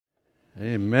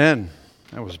Amen.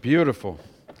 That was beautiful.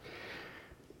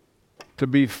 To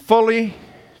be fully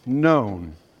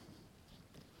known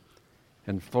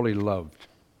and fully loved.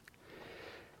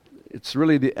 It's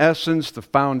really the essence, the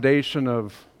foundation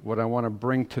of what I want to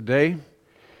bring today.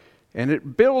 And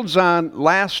it builds on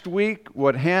last week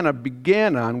what Hannah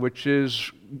began on, which is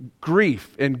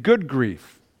grief, and good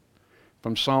grief,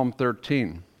 from Psalm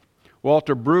 13.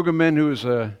 Walter Brueggemann, who is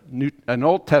an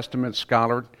Old Testament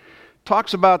scholar,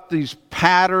 talks about these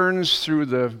patterns through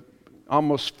the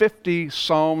almost 50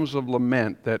 Psalms of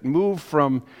Lament that move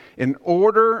from an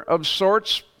order of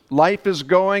sorts. Life is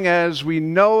going as we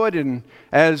know it and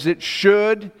as it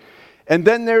should. And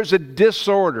then there's a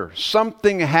disorder.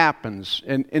 Something happens.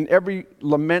 And in every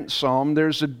lament psalm,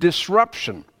 there's a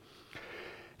disruption.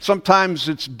 Sometimes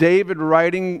it's David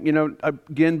writing,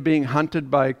 again being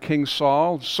hunted by King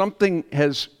Saul. Something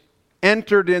has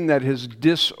entered in that has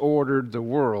disordered the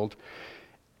world.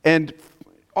 And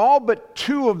all but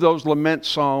two of those lament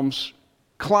psalms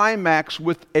climax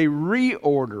with a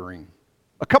reordering.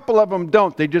 A couple of them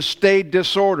don't. They just stay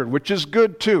disordered, which is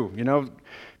good too.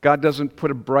 God doesn't put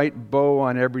a bright bow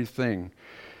on everything.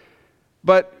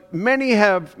 But many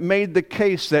have made the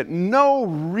case that no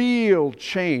real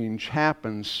change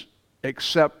happens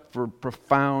except for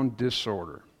profound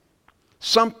disorder.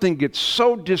 Something gets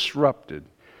so disrupted.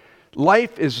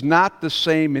 Life is not the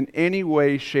same in any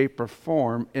way, shape, or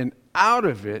form, and out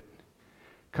of it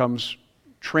comes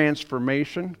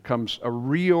transformation, comes a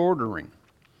reordering.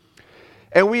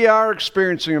 And we are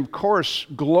experiencing, of course,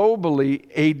 globally,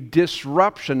 a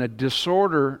disruption, a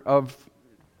disorder of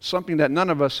something that none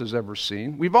of us has ever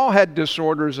seen. We've all had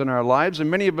disorders in our lives, and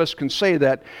many of us can say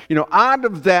that, out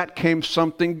of that came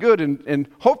something good. And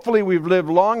hopefully we've lived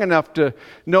long enough to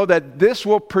know that this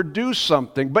will produce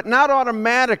something, but not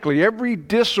automatically. Every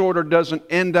disorder doesn't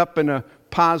end up in a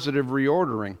positive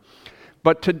reordering.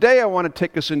 But today I want to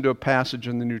take us into a passage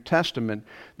in the New Testament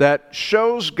that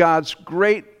shows God's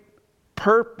great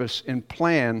purpose and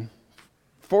plan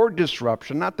for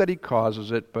disruption. Not that He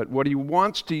causes it, but what He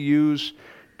wants to use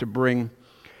to bring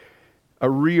a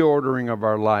reordering of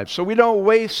our lives. So we don't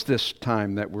waste this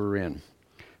time that we're in.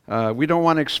 We don't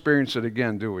want to experience it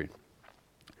again, do we?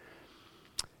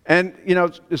 And,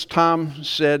 as Tom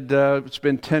said, it's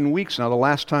been 10 weeks now. The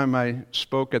last time I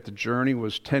spoke at the Journey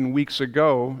was 10 weeks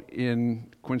ago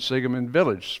in Quinsigamond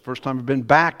Village. First time I've been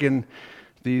back in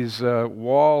these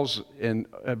walls, and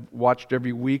I've watched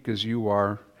every week as you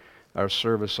are our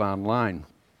service online.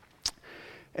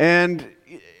 And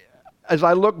as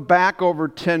I look back over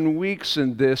 10 weeks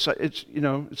in this,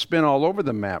 it's been all over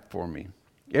the map for me.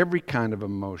 Every kind of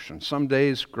emotion. Some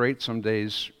days great, some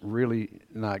days really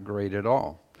not great at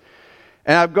all.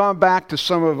 And I've gone back to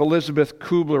some of Elizabeth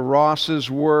Kubler-Ross's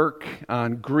work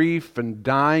on grief and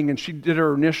dying, and she did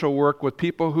her initial work with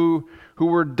people who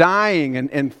were dying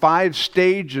and 5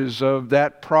 stages of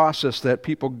that process that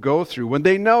people go through when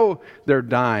they know they're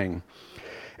dying.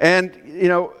 And,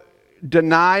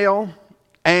 denial,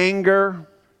 anger,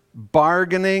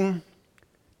 bargaining,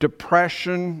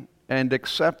 depression, and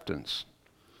acceptance.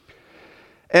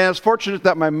 And I was fortunate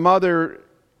that my mother,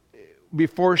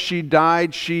 before she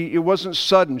died, it wasn't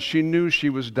sudden. She knew she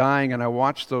was dying, and I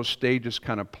watched those stages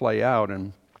kind of play out.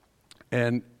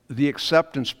 And the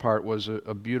acceptance part was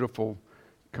a beautiful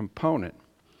component.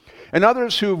 And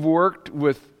others who've worked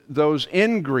with those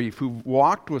in grief, who've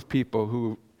walked with people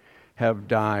who have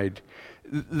died,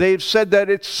 they've said that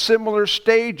it's similar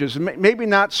stages. Maybe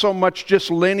not so much just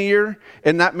linear,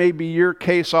 and that may be your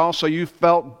case also. You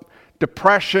felt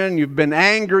depression, you've been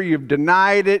angry, you've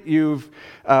denied it, you've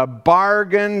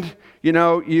bargained,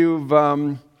 you've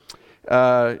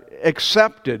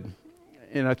accepted.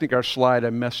 And I think our slide I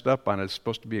messed up on it. It's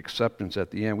supposed to be acceptance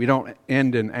at the end. We don't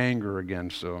end in anger again,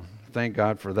 so thank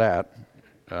God for that.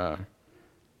 And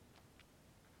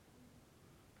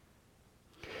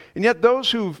yet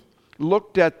those who've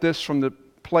looked at this from the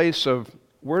place of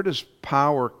where does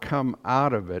power come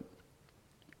out of it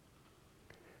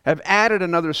have added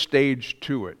another stage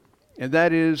to it. And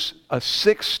that is a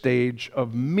 6th stage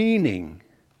of meaning.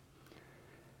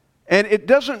 And it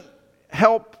doesn't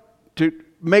help to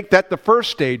make that the first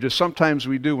stage, as sometimes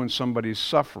we do when somebody's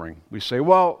suffering. We say,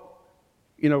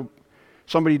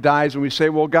 somebody dies, and we say,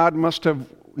 well, God must have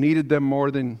needed them more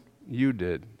than you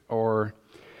did. Or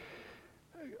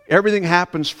everything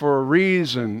happens for a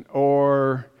reason.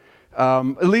 Or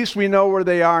at least we know where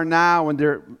they are now, and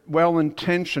they're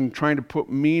well-intentioned trying to put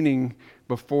meaning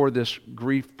before this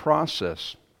grief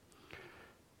process.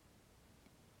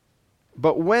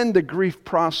 But when the grief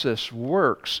process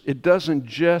works, it doesn't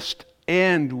just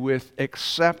end with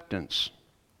acceptance.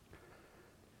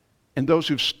 And those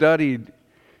who've studied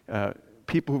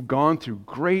people who've gone through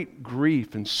great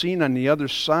grief and seen on the other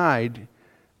side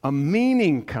a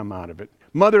meaning come out of it.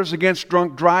 Mothers Against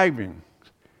Drunk Driving.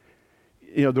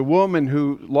 The woman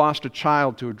who lost a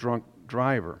child to a drunk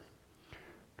driver.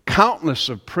 Countless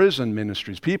of prison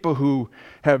ministries, people who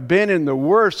have been in the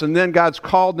worst and then God's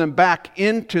called them back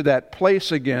into that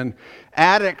place again.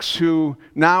 Addicts who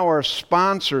now are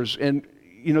sponsors. And,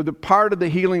 the part of the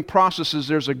healing process is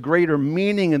there's a greater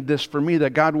meaning in this for me,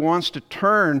 that God wants to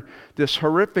turn this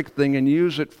horrific thing and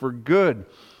use it for good.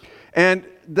 And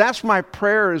that's my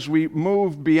prayer as we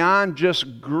move beyond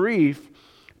just grief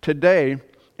today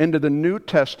into the New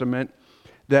Testament,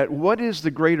 that what is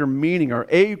the greater meaning, or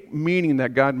a meaning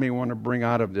that God may want to bring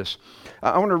out of this?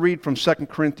 I want to read from 2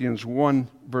 Corinthians 1,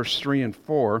 verse 3 and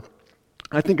 4.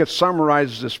 I think it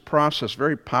summarizes this process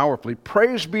very powerfully.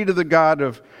 Praise be to the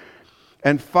God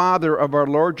and Father of our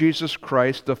Lord Jesus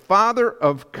Christ, the Father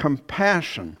of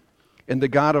compassion and the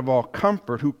God of all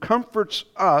comfort, who comforts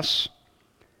us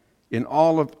in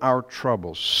all of our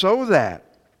troubles, so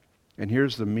that, and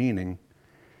here's the meaning,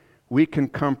 we can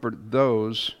comfort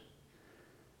those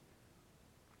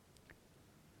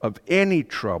of any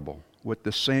trouble with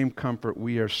the same comfort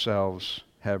we ourselves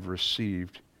have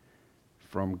received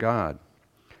from God.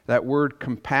 That word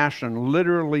compassion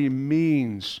literally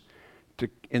means,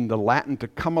 in the Latin, to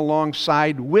come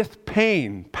alongside with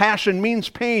pain. Passion means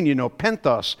pain,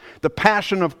 penthos. The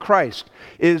passion of Christ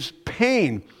is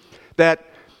pain. That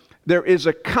there is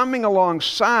a coming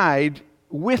alongside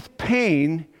with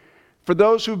pain for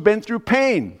those who've been through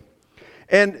pain.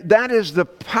 And that is the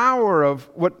power of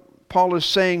what Paul is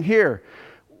saying here.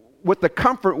 With the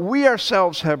comfort we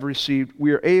ourselves have received,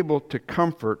 we are able to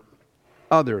comfort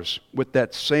others with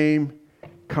that same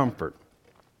comfort.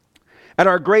 At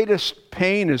our greatest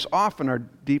pain is often our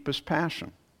deepest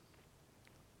passion.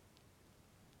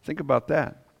 Think about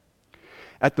that.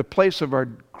 At the place of our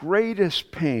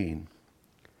greatest pain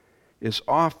is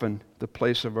often the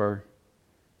place of our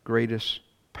greatest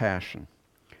passion.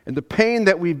 And the pain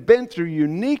that we've been through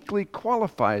uniquely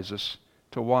qualifies us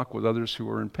to walk with others who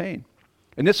are in pain.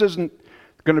 And this isn't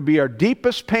going to be our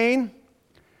deepest pain,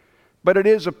 but it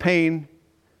is a pain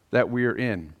that we're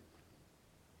in.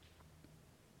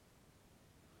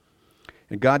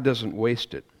 And God doesn't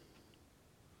waste it.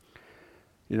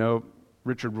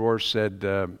 Richard Rohr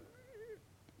said,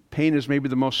 pain is maybe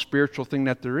the most spiritual thing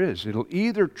that there is. It'll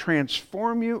either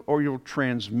transform you or you'll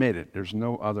transmit it. There's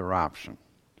no other option.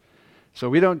 So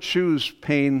we don't choose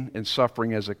pain and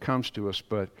suffering as it comes to us,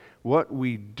 but what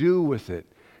we do with it.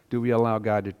 Do we allow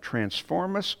God to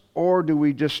transform us, or do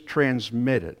we just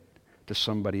transmit it to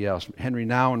somebody else? Henry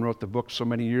Nouwen wrote the book so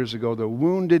many years ago, The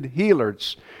Wounded Healer.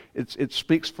 It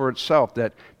speaks for itself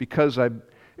that because I've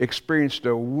experienced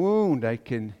a wound, I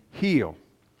can heal.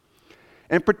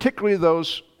 And particularly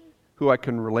those who I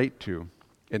can relate to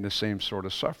in the same sort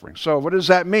of suffering. So what does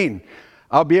that mean?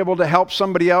 I'll be able to help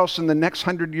somebody else in the next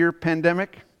 100-year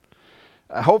pandemic?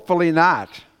 Hopefully not.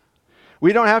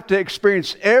 We don't have to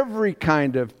experience every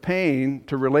kind of pain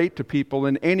to relate to people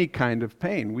in any kind of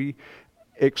pain. We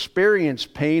experience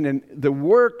pain, and the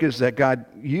work is that God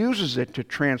uses it to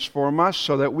transform us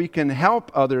so that we can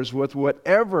help others with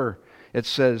whatever it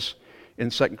says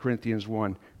in 2 Corinthians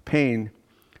 1, pain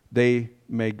they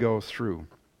may go through.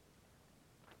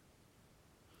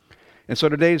 And so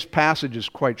today's passage is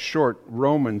quite short,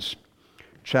 Romans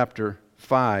chapter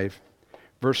 5,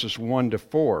 verses 1 to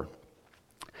 4.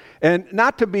 And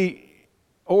not to be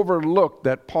overlooked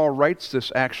that Paul writes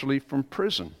this actually from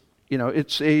prison.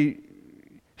 It's a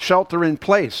shelter in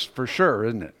place for sure,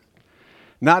 isn't it?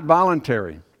 Not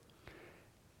voluntary.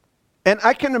 And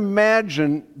I can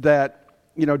imagine that,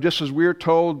 just as we're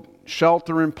told,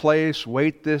 shelter in place,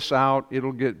 wait this out,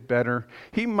 it'll get better.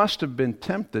 He must have been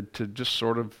tempted to just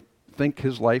sort of think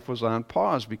his life was on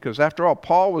pause, because after all,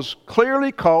 Paul was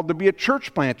clearly called to be a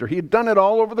church planter. He had done it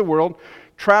all over the world,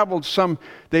 traveled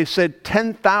they said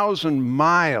 10,000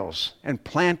 miles and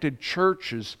planted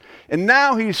churches. And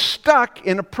now he's stuck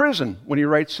in a prison when he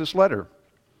writes this letter.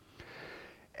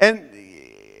 And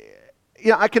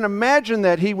I can imagine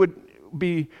that he would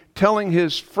be telling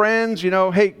his friends,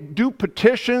 hey, do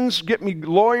petitions, get me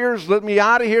lawyers, let me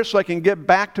out of here so I can get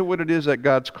back to what it is that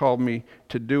God's called me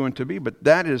to do and to be. But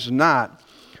that is not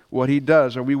what he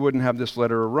does, or we wouldn't have this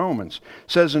letter of Romans.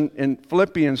 It says in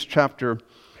Philippians chapter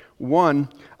 1,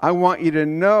 I want you to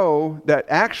know that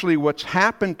actually what's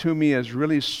happened to me has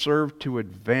really served to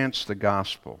advance the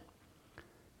gospel.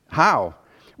 How?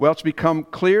 Well, it's become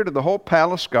clear to the whole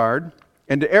palace guard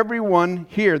and to everyone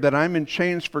here that I'm in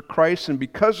chains for Christ, and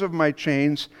because of my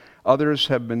chains, Others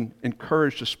have been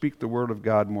encouraged to speak the word of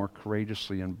God more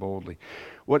courageously and boldly.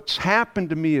 What's happened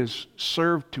to me has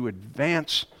served to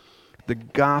advance the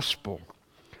gospel.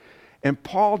 And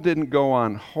Paul didn't go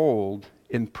on hold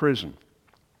in prison.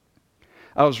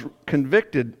 I was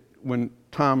convicted when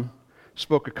Tom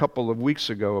spoke a couple of weeks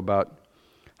ago about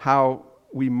how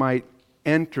we might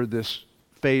enter this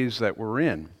phase that we're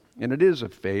in. And it is a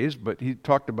phase, but he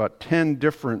talked about 10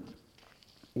 different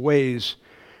ways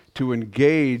to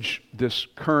engage this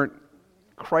current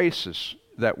crisis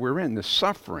that we're in, this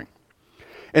suffering.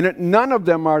 And none of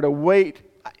them are to wait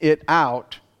it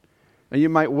out. And you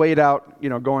might wait out,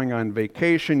 going on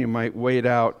vacation. You might wait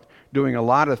out doing a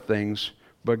lot of things.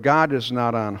 But God is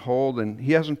not on hold, and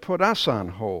He hasn't put us on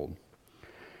hold.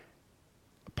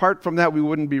 Apart from that, we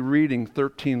wouldn't be reading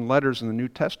 13 letters in the New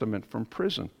Testament from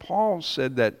prison. Paul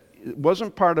said that it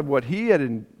wasn't part of what he had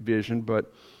envisioned,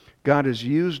 but God has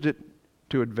used it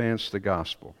to advance the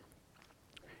gospel.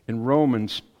 In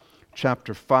Romans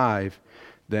chapter 5,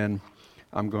 then,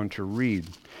 I'm going to read.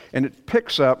 And it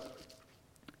picks up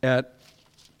at,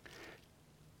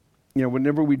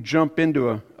 whenever we jump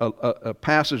into a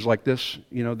passage like this,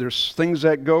 there's things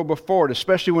that go before it,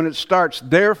 especially when it starts,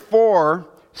 therefore,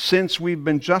 since we've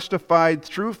been justified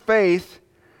through faith,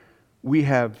 we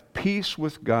have peace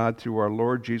with God through our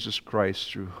Lord Jesus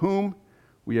Christ, through whom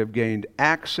we have gained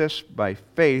access by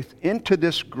faith into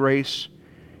this grace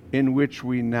in which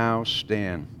we now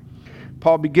stand.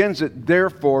 Paul begins it,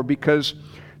 therefore, because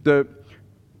the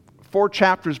 4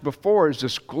 chapters before is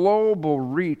this global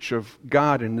reach of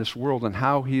God in this world and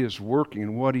how He is working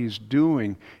and what He's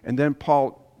doing. And then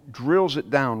Paul drills it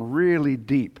down really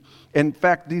deep. In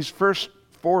fact, these first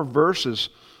 4 verses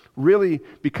really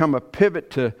become a pivot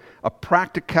to a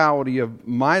practicality of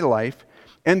my life.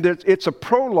 And it's a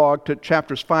prologue to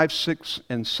chapters 5, 6,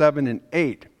 and 7, and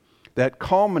 8 that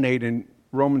culminate in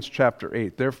Romans chapter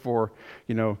 8. Therefore,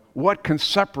 what can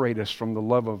separate us from the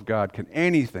love of God? Can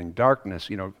anything, darkness,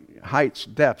 heights,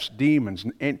 depths, demons,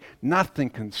 and nothing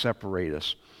can separate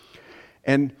us.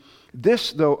 And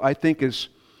this, though, I think is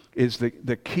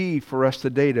the key for us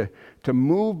today to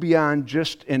move beyond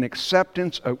just an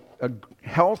acceptance, a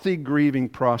healthy grieving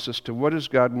process to what does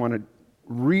God want to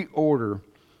reorder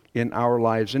in our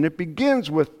lives. And it begins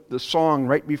with the song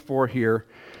right before here,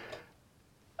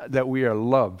 that we are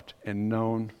loved and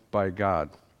known by God.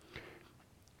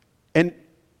 And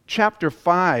chapter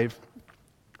 5,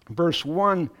 verse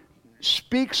 1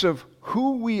 speaks of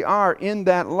who we are in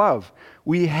that love.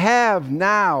 We have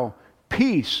now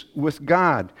peace with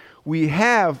God. We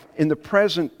have, in the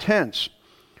present tense,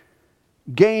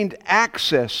 gained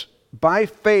access by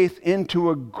faith into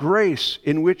a grace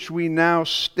in which we now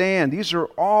stand. These are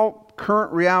all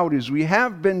current realities. We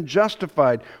have been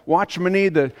justified. Watchman Nee,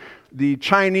 the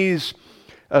Chinese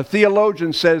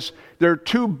theologian, says there are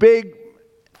 2 big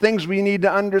things we need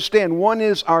to understand. One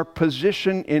is our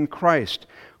position in Christ,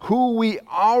 who we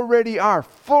already are,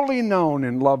 fully known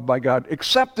and loved by God,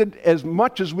 accepted as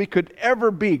much as we could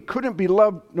ever be. Couldn't be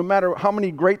loved no matter how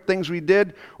many great things we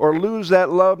did, or lose that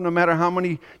love no matter how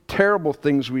many terrible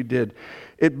things we did.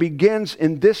 It begins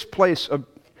in this place of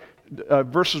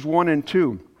verses 1 and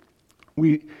 2.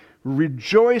 We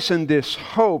rejoice in this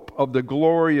hope of the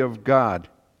glory of God,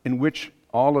 in which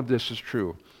all of this is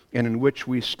true, and in which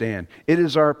we stand. It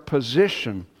is our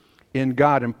position in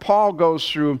God. And Paul goes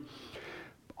through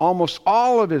almost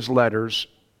all of his letters,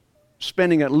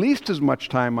 spending at least as much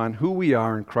time on who we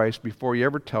are in Christ before he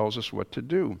ever tells us what to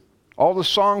do. All the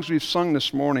songs we've sung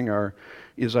this morning are,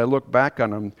 as I look back on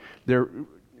them, they're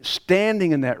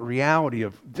standing in that reality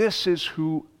of this is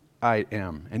who I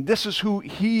am, and this is who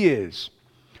He is.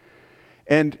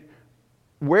 And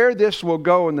where this will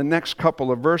go in the next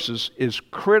couple of verses is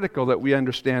critical that we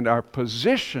understand our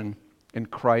position in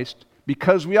Christ,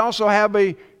 because we also have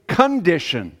a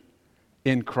condition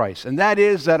in Christ. And that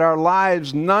is that our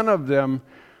lives, none of them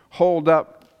hold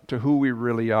up to who we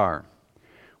really are.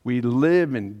 We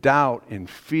live in doubt and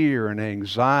fear and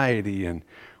anxiety, and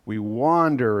we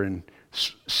wander and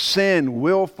sin,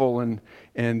 willful,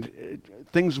 and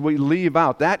things we leave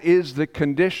out. That is the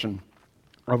condition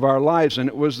of our lives, and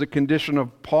it was the condition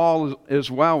of Paul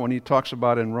as well when he talks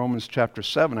about in Romans chapter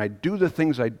 7, I do the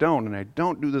things I don't, and I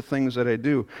don't do the things that I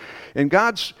do. And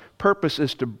God's purpose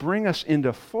is to bring us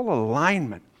into full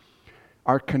alignment,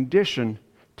 our condition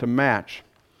to match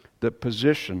the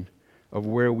position of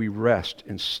where we rest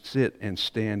and sit and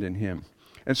stand in Him.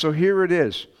 And so here it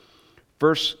is,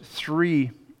 verse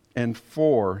 3 and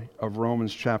 4 of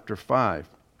Romans chapter 5.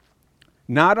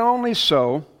 Not only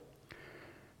so,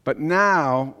 but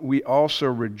now we also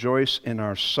rejoice in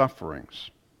our sufferings,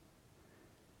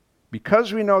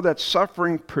 Because we know that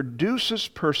suffering produces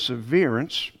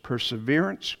perseverance,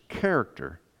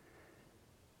 character,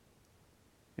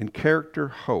 and character,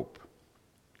 hope.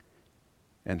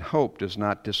 And hope does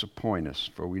not disappoint us,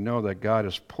 for we know that God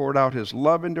has poured out his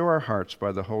love into our hearts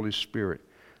by the Holy Spirit,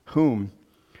 whom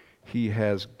he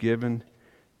has given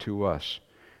to us.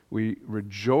 We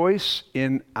rejoice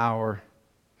in our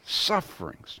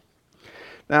sufferings.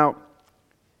 Now,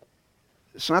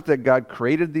 it's not that God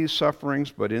created these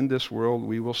sufferings, but in this world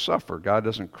we will suffer. God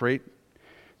doesn't create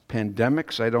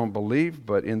pandemics, I don't believe,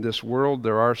 but in this world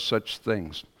there are such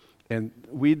things. And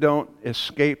we don't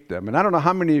escape them. And I don't know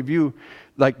how many of you,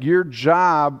 like your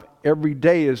job every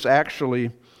day is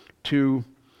actually to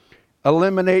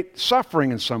eliminate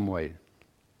suffering in some way.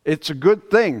 It's a good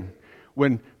thing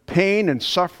when pain and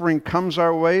suffering comes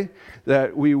our way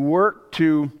that we work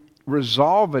to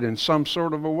resolve it in some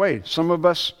sort of a way. Some of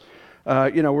us,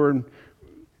 we're in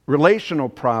relational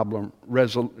problem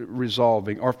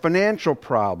resolving, or financial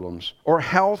problems, or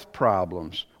health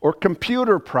problems, or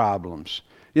computer problems.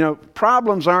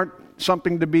 Problems aren't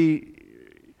something to be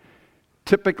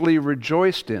typically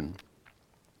rejoiced in.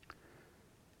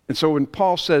 And so when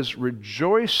Paul says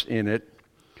rejoice in it,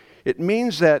 it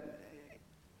means that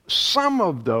some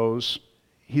of those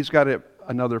he's got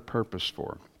another purpose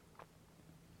for.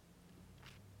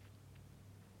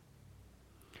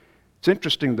 It's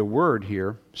interesting, the word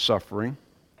here, suffering.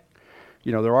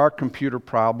 There are computer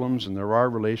problems and there are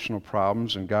relational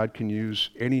problems, and God can use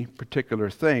any particular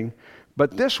thing.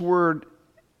 But this word,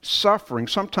 suffering,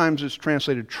 sometimes it's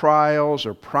translated trials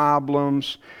or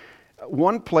problems.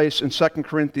 One place in 2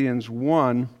 Corinthians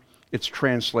 1, it's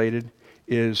translated,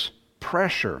 is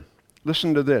pressure.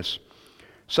 Listen to this.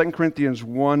 2 Corinthians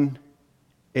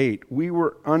 1:8. We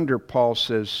were under, Paul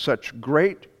says, such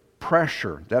great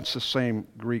pressure. That's the same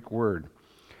Greek word.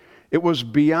 It was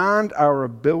beyond our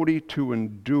ability to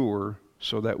endure,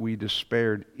 so that we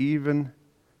despaired even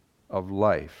of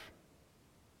life.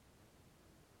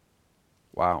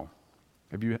 Wow.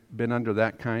 Have you been under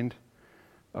that kind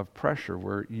of pressure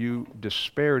where you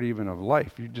despaired even of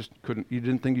life? You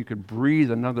didn't think you could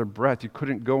breathe another breath. You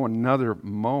couldn't go another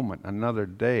moment, another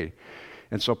day.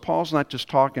 And so Paul's not just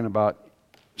talking about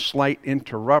slight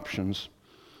interruptions,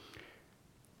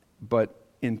 but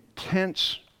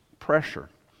intense pressure.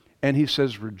 And he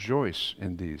says, rejoice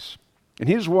in these. And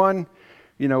he's one,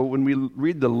 when we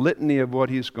read the litany of what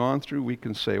he's gone through, we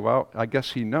can say, well, I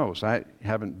guess he knows. I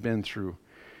haven't been through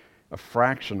a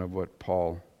fraction of what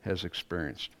Paul has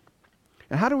experienced.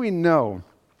 And how do we know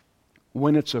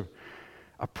when it's a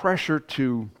pressure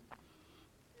to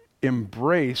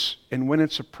embrace and when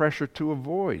it's a pressure to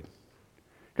avoid?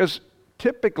 Because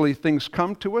typically things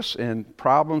come to us and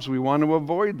problems, we want to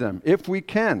avoid them if we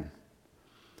can.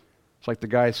 It's like the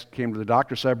guy came to the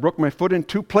doctor and said, I broke my foot in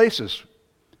 2 places.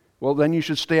 Well, then you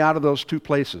should stay out of those 2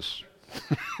 places.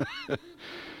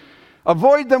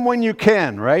 Avoid them when you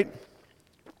can, right?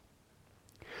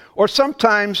 Or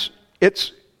sometimes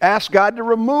it's ask God to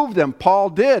remove them. Paul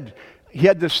did. He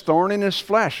had this thorn in his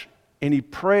flesh, and he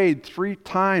prayed 3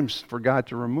 times for God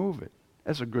to remove it.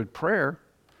 That's a good prayer.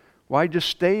 Why just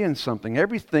stay in something?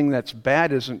 Everything that's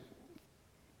bad isn't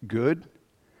good.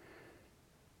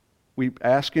 We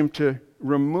ask him to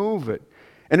remove it.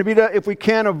 And if we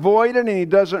can't avoid it and he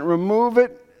doesn't remove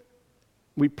it,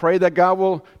 we pray that God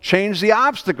will change the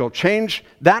obstacle, change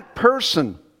that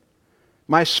person,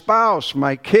 my spouse,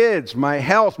 my kids, my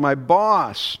health, my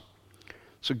boss.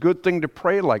 It's a good thing to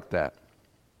pray like that.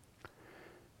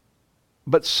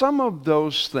 But some of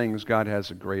those things God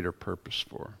has a greater purpose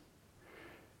for.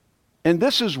 And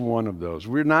this is one of those.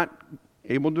 We're not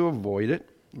able to avoid it.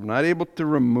 We're not able to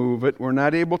remove it. We're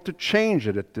not able to change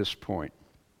it at this point.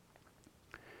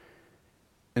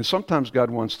 And sometimes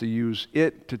God wants to use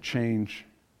it to change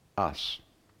us.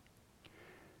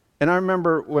 And I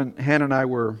remember when Hannah and I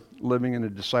were living in a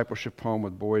discipleship home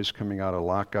with boys coming out of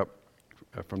lockup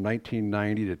from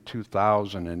 1990 to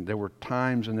 2000, and there were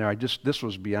times in there this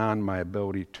was beyond my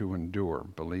ability to endure,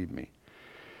 believe me.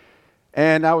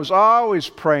 And I was always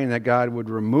praying that God would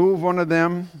remove one of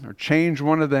them or change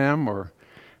one of them or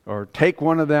take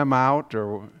one of them out.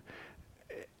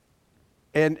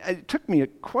 And it took me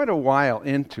quite a while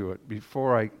into it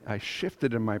before I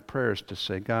shifted in my prayers to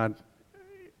say, God,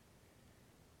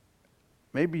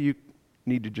 maybe you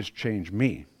need to just change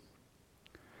me.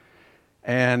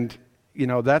 And,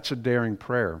 that's a daring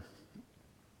prayer.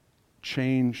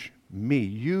 Change me.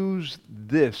 Use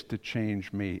this to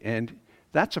change me. And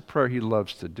that's a prayer he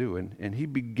loves to do. And he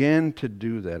began to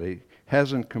do that. He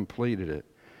hasn't completed it,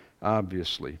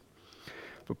 obviously.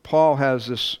 But Paul has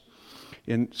this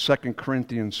in 2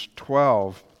 Corinthians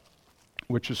 12,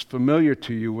 which is familiar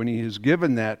to you, when he is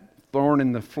given that thorn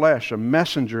in the flesh, a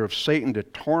messenger of Satan to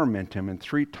torment him, and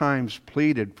 3 times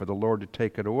pleaded for the Lord to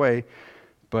take it away.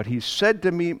 But he said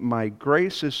to me, my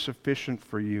grace is sufficient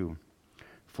for you,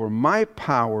 for my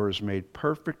power is made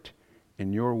perfect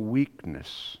in your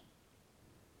weakness.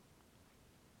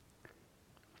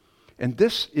 And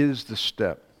this is the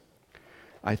step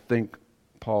I think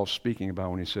Paul's speaking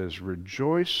about when he says,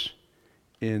 rejoice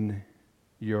in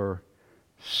your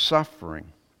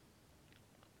suffering.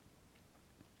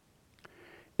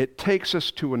 It takes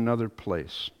us to another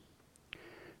place.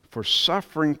 For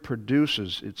suffering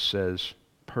produces, it says,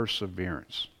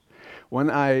 perseverance. When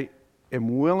I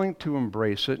am willing to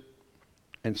embrace it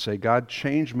and say, God,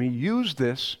 change me, use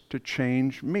this to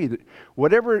change me.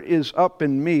 Whatever is up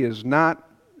in me is not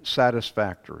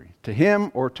satisfactory. To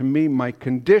him or to me, my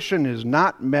condition has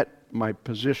not met my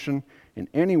position in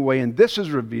any way, and this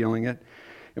is revealing it.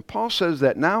 And Paul says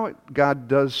that now God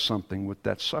does something with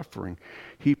that suffering.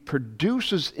 He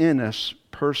produces in us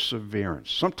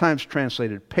perseverance, sometimes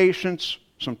translated patience,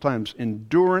 sometimes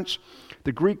endurance.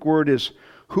 The Greek word is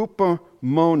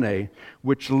hupomone,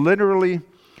 which literally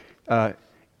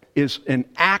is an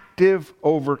active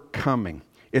overcoming.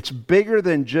 It's bigger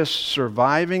than just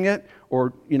surviving it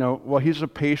or, well, he's a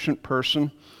patient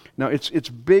person. No, it's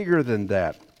bigger than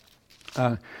that.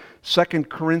 2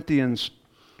 Corinthians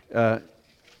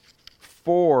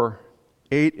 4,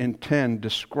 8 and 10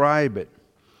 describe it.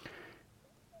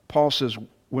 Paul says,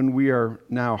 when we are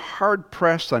now hard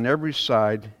pressed on every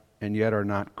side and yet are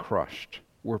not crushed.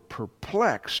 We're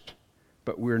perplexed,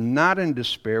 but we're not in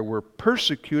despair. We're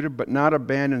persecuted, but not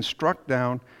abandoned, struck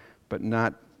down, but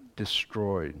not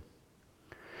destroyed.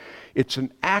 It's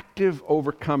an active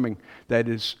overcoming that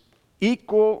is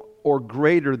equal or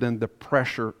greater than the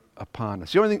pressure upon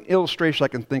us. The only illustration I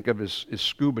can think of is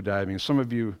scuba diving. Some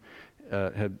of you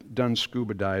have done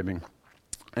scuba diving.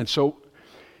 And so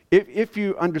if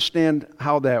you understand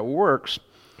how that works,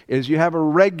 is you have a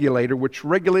regulator which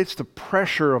regulates the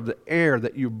pressure of the air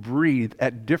that you breathe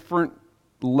at different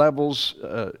levels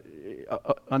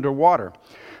underwater.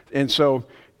 And so,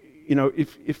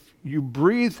 if you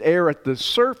breathe air at the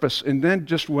surface and then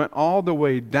just went all the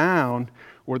way down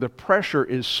where the pressure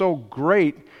is so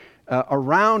great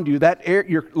around you, that air,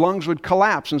 your lungs would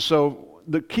collapse. And so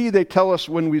the key they tell us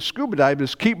when we scuba dive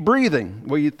is keep breathing.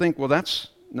 Well, you think, well, that's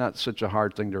not such a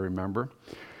hard thing to remember.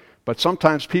 But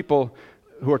sometimes people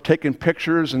who are taking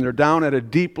pictures and they're down at a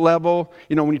deep level,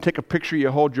 when you take a picture, you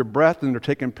hold your breath, and they're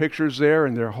taking pictures there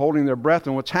and they're holding their breath.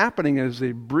 And what's happening is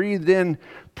they breathe in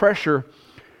pressure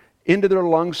into their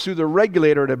lungs through the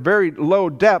regulator at a very low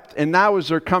depth, and now as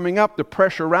they're coming up, the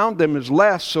pressure around them is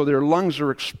less, so their lungs are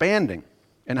expanding.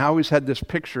 And I always had this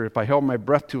picture, if I held my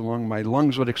breath too long, my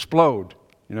lungs would explode,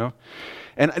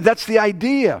 And that's the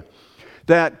idea,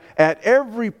 that at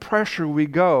every pressure we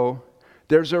go,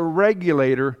 there's a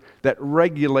regulator that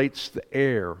regulates the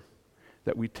air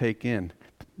that we take in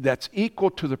that's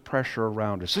equal to the pressure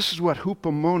around us. This is what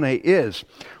hupomone is.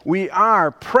 We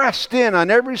are pressed in on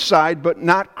every side, but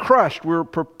not crushed. We're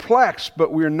perplexed,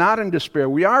 but we're not in despair.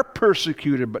 We are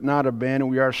persecuted, but not abandoned.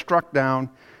 We are struck down,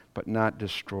 but not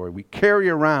destroyed. We carry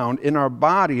around in our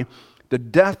body the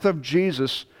death of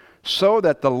Jesus so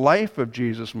that the life of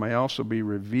Jesus may also be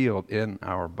revealed in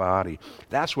our body.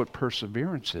 That's what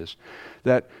perseverance is.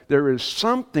 That there is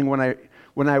something when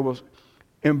I will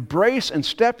embrace and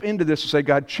step into this and say,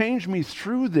 God, change me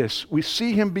through this. We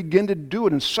see him begin to do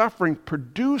it, and suffering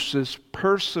produces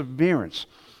perseverance.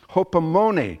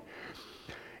 Hopomone.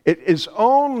 It is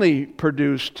only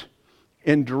produced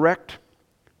in direct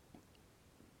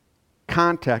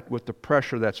contact with the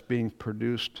pressure that's being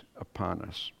produced upon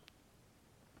us.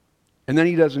 And then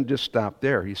he doesn't just stop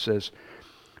there. He says,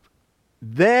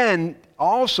 then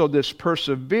also this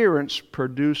perseverance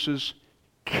produces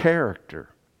character.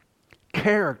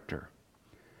 Character.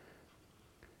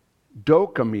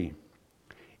 Dokami.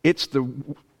 It's the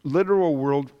literal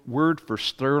word for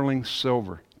sterling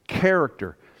silver.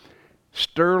 Character.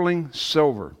 Sterling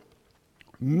silver.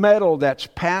 Metal that's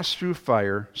passed through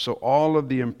fire, so all of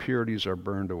the impurities are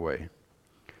burned away.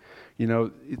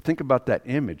 Think about that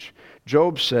image.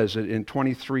 Job says it in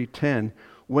 23:10,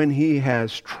 when he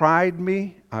has tried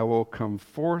me, I will come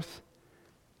forth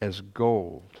as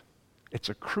gold. It's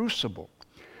a crucible.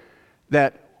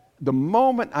 That the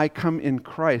moment I come in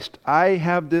Christ, I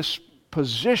have this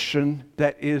position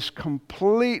that is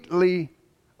completely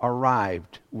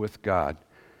arrived with God.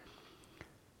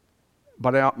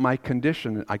 But my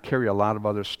condition, I carry a lot of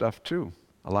other stuff too.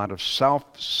 A lot of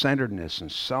self-centeredness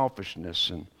and selfishness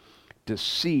and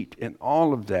deceit and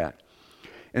all of that.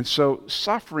 And so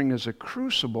suffering is a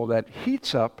crucible that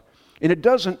heats up And it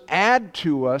doesn't add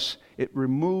to us, it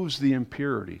removes the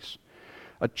impurities.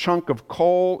 A chunk of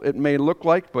coal, it may look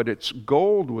like, but it's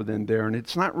gold within there, and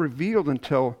it's not revealed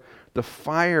until the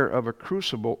fire of a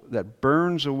crucible that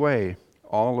burns away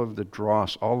all of the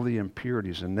dross, all the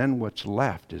impurities, and then what's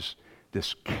left is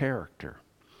this character,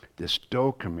 this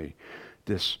dokimi,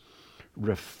 this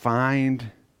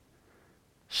refined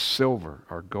silver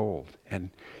or gold. And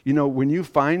you know, when you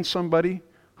find somebody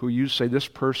who you say this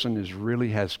person really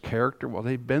has character, well,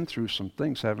 they've been through some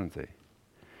things, haven't they?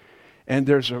 And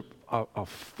there's a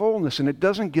fullness, and it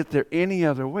doesn't get there any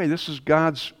other way. This is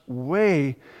God's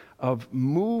way of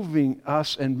moving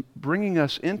us and bringing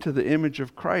us into the image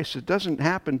of Christ. It doesn't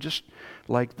happen just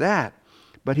like that,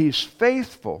 but He's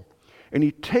faithful, and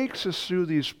He takes us through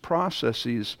these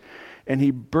processes, and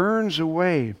He burns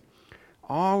away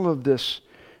all of this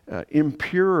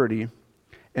impurity,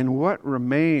 and what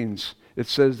remains, it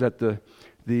says that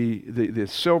the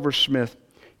silversmith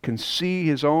can see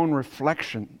his own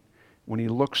reflection when he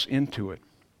looks into it,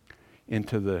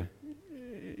 into the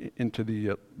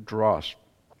dross.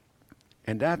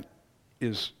 And that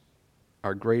is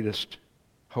our greatest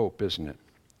hope, isn't it?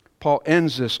 Paul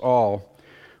ends this all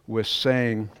with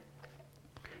saying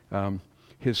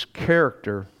his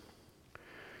character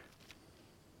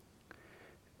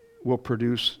will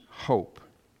produce hope,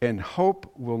 and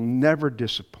hope will never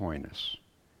disappoint us.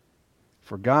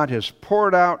 For God has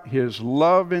poured out His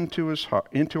love into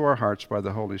our hearts by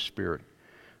the Holy Spirit,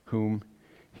 whom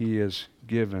He has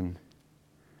given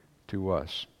to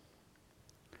us.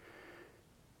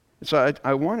 So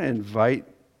I want to invite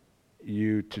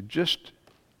you to just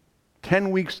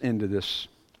 10 weeks into this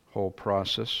whole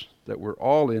process that we're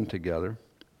all in together,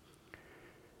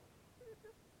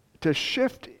 to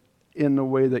shift in the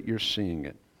way that you're seeing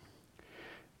it.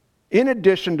 In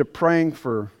addition to praying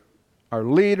for our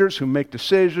leaders who make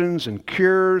decisions and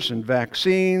cures and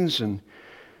vaccines and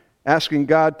asking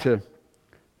God to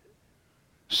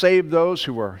save those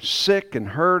who are sick and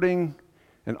hurting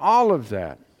and all of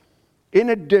that, in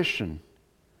addition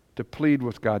to plead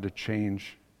with God to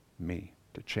change me,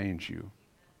 to change you.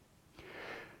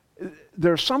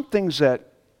 There are some things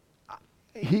that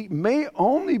He may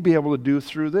only be able to do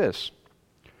through this.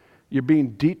 You're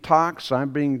being detoxed.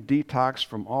 I'm being detoxed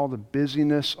from all the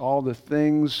busyness, all the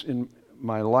things in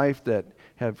my life that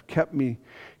have kept me,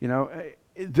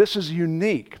 this is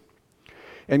unique.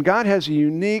 And God has a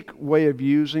unique way of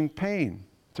using pain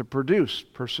to produce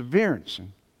perseverance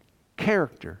and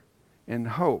character and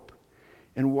hope.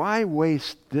 And why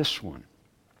waste this one,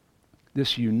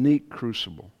 this unique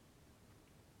crucible?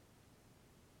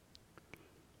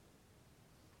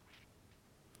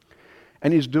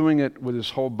 And He's doing it with His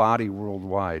whole body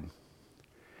worldwide.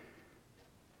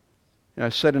 And I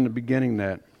said in the beginning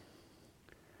that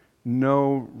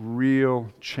no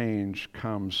real change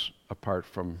comes apart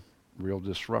from real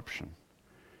disruption.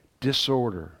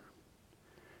 Disorder.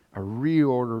 A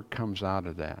reorder comes out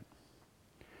of that.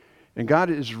 And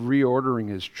God is reordering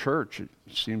His church. It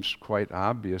seems quite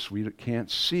obvious. We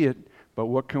can't see it, but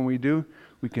what can we do?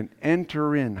 We can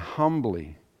enter in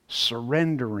humbly,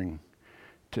 surrendering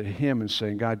to Him and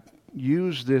saying, God,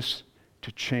 use this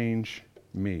to change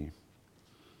me.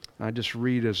 And I just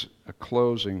read as a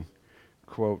closing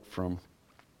quote from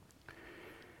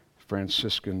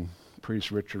Franciscan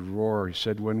priest Richard Rohr. He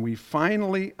said, when we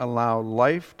finally allow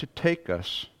life to take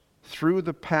us through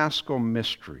the paschal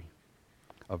mystery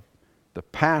of the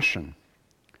passion,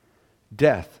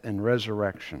 death, and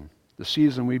resurrection, the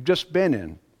season we've just been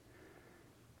in,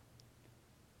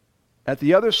 at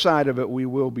the other side of it we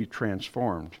will be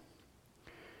transformed.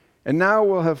 And now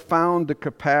we'll have found the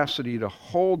capacity to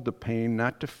hold the pain,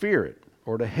 not to fear it,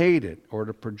 or to hate it, or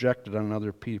to project it on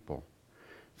other people.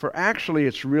 For actually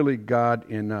it's really God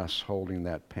in us holding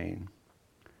that pain.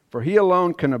 For He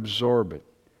alone can absorb it,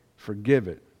 forgive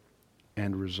it,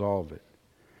 and resolve it.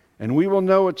 And we will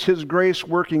know it's His grace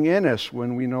working in us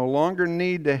when we no longer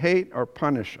need to hate or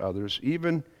punish others,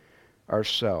 even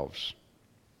ourselves.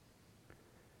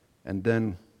 And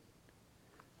then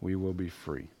we will be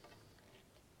free.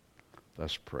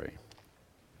 Let's pray.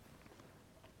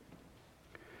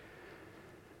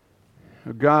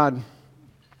 God,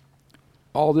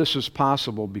 all this is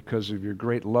possible because of Your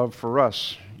great love for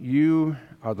us. You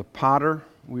are the potter,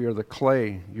 we are the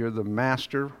clay. You're the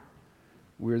master,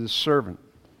 we're the servant.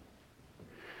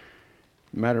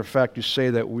 Matter of fact, You say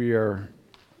that we are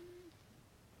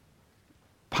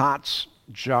pots,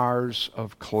 jars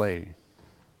of clay,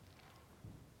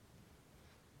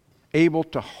 able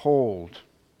to hold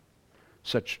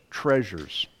such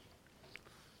treasures.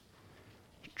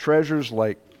 Treasures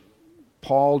like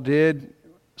Paul did,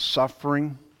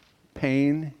 suffering,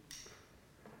 pain,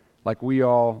 like we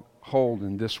all hold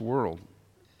in this world.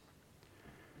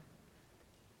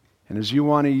 And as you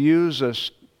want to use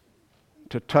us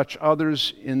to touch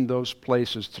others in those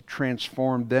places, to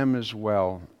transform them as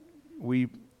well, we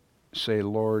say,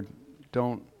 Lord,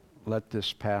 don't let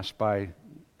this pass by.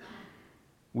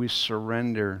 We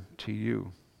surrender to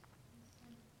you.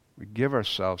 We give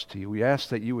ourselves to you. We ask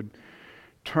that you would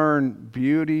turn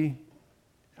beauty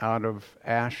out of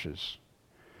ashes,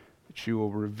 that you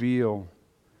will reveal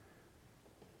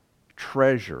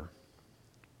treasure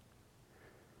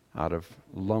out of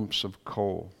lumps of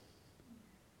coal,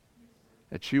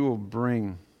 that you will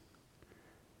bring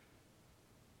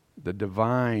the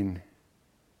divine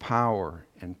power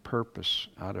and purpose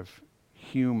out of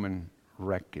human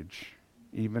wreckage,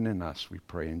 even in us, we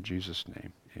pray in Jesus'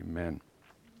 name. Amen.